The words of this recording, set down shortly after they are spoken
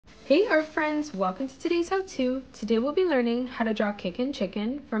Hey art friends, welcome to today's how-to. Today we'll be learning how to draw Kickin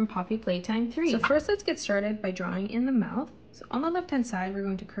Chicken from Poppy Playtime 3. So first let's get started by drawing in the mouth. So on the left hand side we're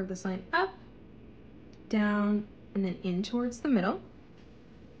going to curve this line up, down, and then in towards the middle.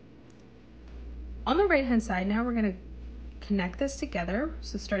 On the right hand side now we're going to connect this together.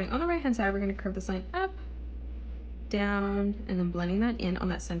 So starting on the right hand side we're going to curve this line up, down, and then blending that in on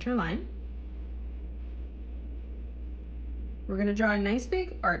that center line. We're going to draw a nice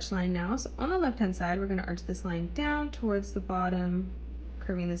big arch line now. So on the left hand side, we're going to arch this line down towards the bottom,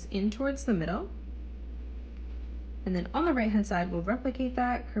 curving this in towards the middle. And then on the right hand side, we'll replicate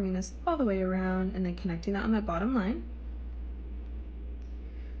that, curving this all the way around and then connecting that on that bottom line.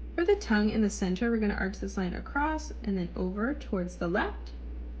 For the tongue in the center, we're going to arch this line across and then over towards the left.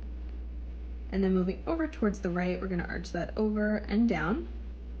 And then moving over towards the right, we're going to arch that over and down.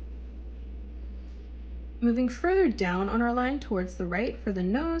 Moving further down on our line towards the right, for the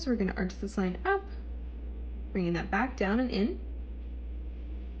nose, we're going to arch this line up, bringing that back down and in.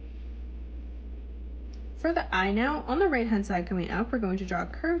 For the eye now, on the right hand side coming up, we're going to draw a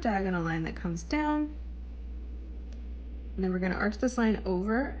curved diagonal line that comes down. And then we're going to arch this line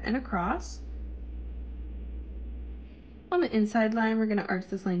over and across. On the inside line, we're going to arch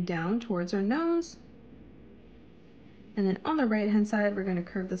this line down towards our nose. And then on the right hand side, we're going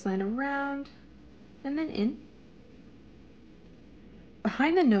to curve this line around and then in.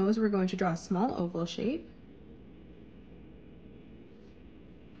 Behind the nose, we're going to draw a small oval shape.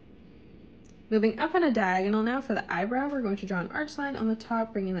 Moving up on a diagonal now for the eyebrow, we're going to draw an arch line on the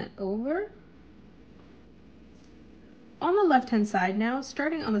top, bringing that over. On the left-hand side now,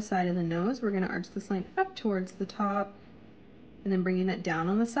 starting on the side of the nose, we're going to arch this line up towards the top, and then bringing that down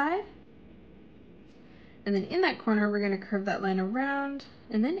on the side. And then in that corner, we're going to curve that line around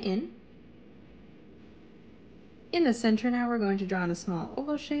and then in. In the center now, we're going to draw in a small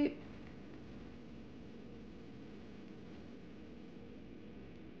oval shape.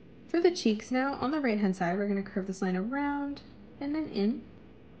 For the cheeks now, on the right hand side, we're going to curve this line around and then in.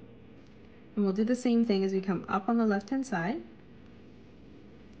 And we'll do the same thing as we come up on the left hand side.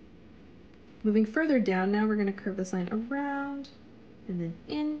 Moving further down now, we're going to curve this line around and then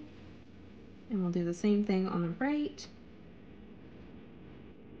in. And we'll do the same thing on the right.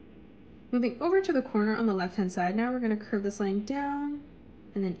 Moving over to the corner on the left hand side now, we're going to curve this line down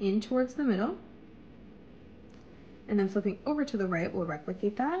and then in towards the middle. And then flipping over to the right, we'll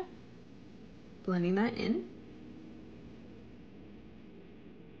replicate that, blending that in.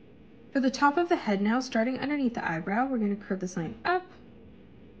 For the top of the head now, starting underneath the eyebrow, we're going to curve this line up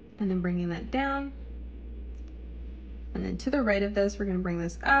and then bringing that down. And then to the right of this, we're going to bring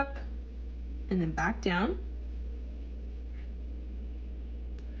this up and then back down.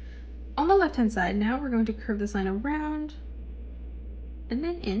 On the left hand side now, we're going to curve this line around and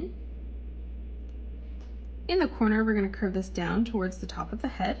then in. In the corner, we're going to curve this down towards the top of the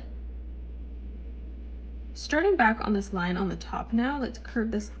head. Starting back on this line on the top now, let's curve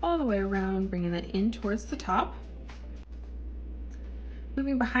this all the way around, bringing that in towards the top.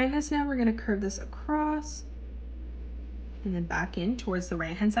 Moving behind this now, we're going to curve this across and then back in towards the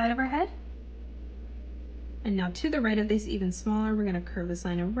right hand side of our head. And now to the right of this, even smaller, we're going to curve this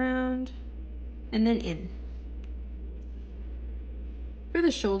line around and then in. For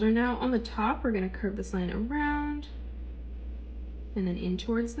the shoulder now, on the top, we're going to curve this line around and then in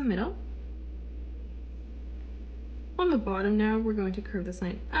towards the middle. On the bottom now, we're going to curve this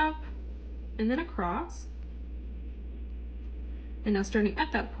line up and then across. And now starting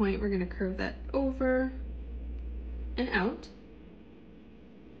at that point, we're going to curve that over and out.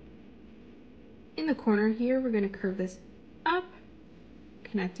 In the corner here, we're going to curve this up,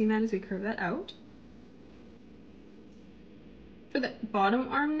 connecting that as we curve that out. For the bottom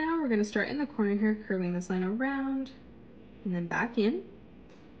arm now, we're going to start in the corner here, curving this line around and then back in.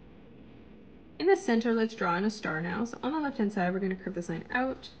 In the center, let's draw in a star now. So on the left-hand side, we're going to curve this line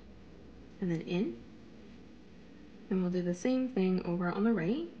out and then in. And we'll do the same thing over on the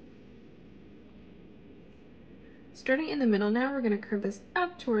right. Starting in the middle now, we're going to curve this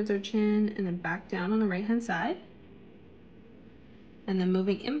up towards our chin and then back down on the right-hand side. And then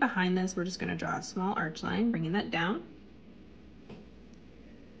moving in behind this, we're just going to draw a small arch line, bringing that down.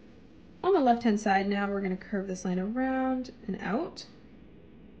 On the left-hand side now, we're going to curve this line around and out.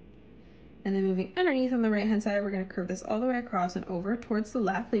 And then moving underneath on the right-hand side, we're going to curve this all the way across and over towards the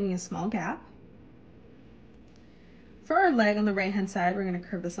left, leaving a small gap. For our leg on the right-hand side, we're going to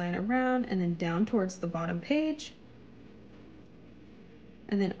curve this line around and then down towards the bottom page.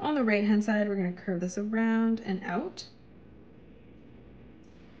 And then on the right-hand side, we're going to curve this around and out.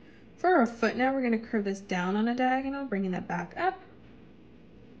 For our foot now, we're going to curve this down on a diagonal, bringing that back up.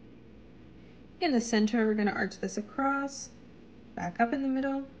 In the center, we're going to arch this across, back up in the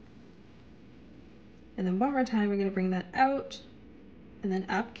middle, and then one more time we're going to bring that out and then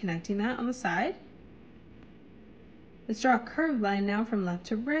up, connecting that on the side. Let's draw a curved line now from left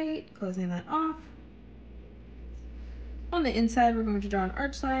to right, closing that off. On the inside, we're going to draw an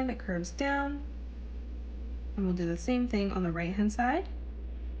arch line that curves down, and we'll do the same thing on the right hand side.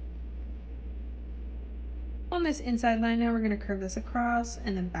 On this inside line now, we're going to curve this across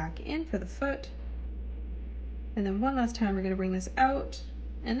and then back in for the foot. And then one last time, we're going to bring this out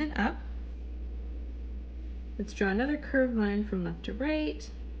and then up. Let's draw another curved line from left to right.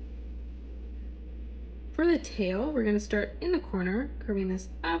 For the tail, we're going to start in the corner, curving this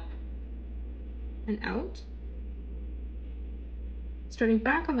up and out. Starting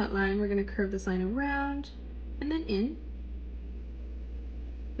back on that line, we're going to curve this line around and then in.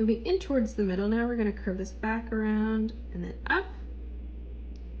 Moving in towards the middle now, we're going to curve this back around and then up.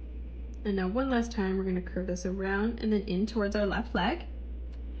 And now one last time, we're going to curve this around and then in towards our left leg.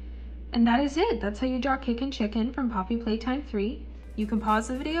 And that is it. That's how you draw Kickin' Chicken from Poppy Playtime 3. You can pause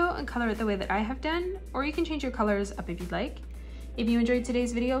the video and color it the way that I have done, or you can change your colors up if you'd like. If you enjoyed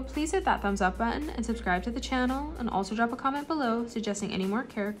today's video, please hit that thumbs up button and subscribe to the channel, and also drop a comment below suggesting any more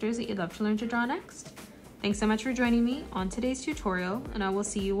characters that you'd love to learn to draw next. Thanks so much for joining me on today's tutorial, and I will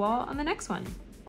see you all on the next one.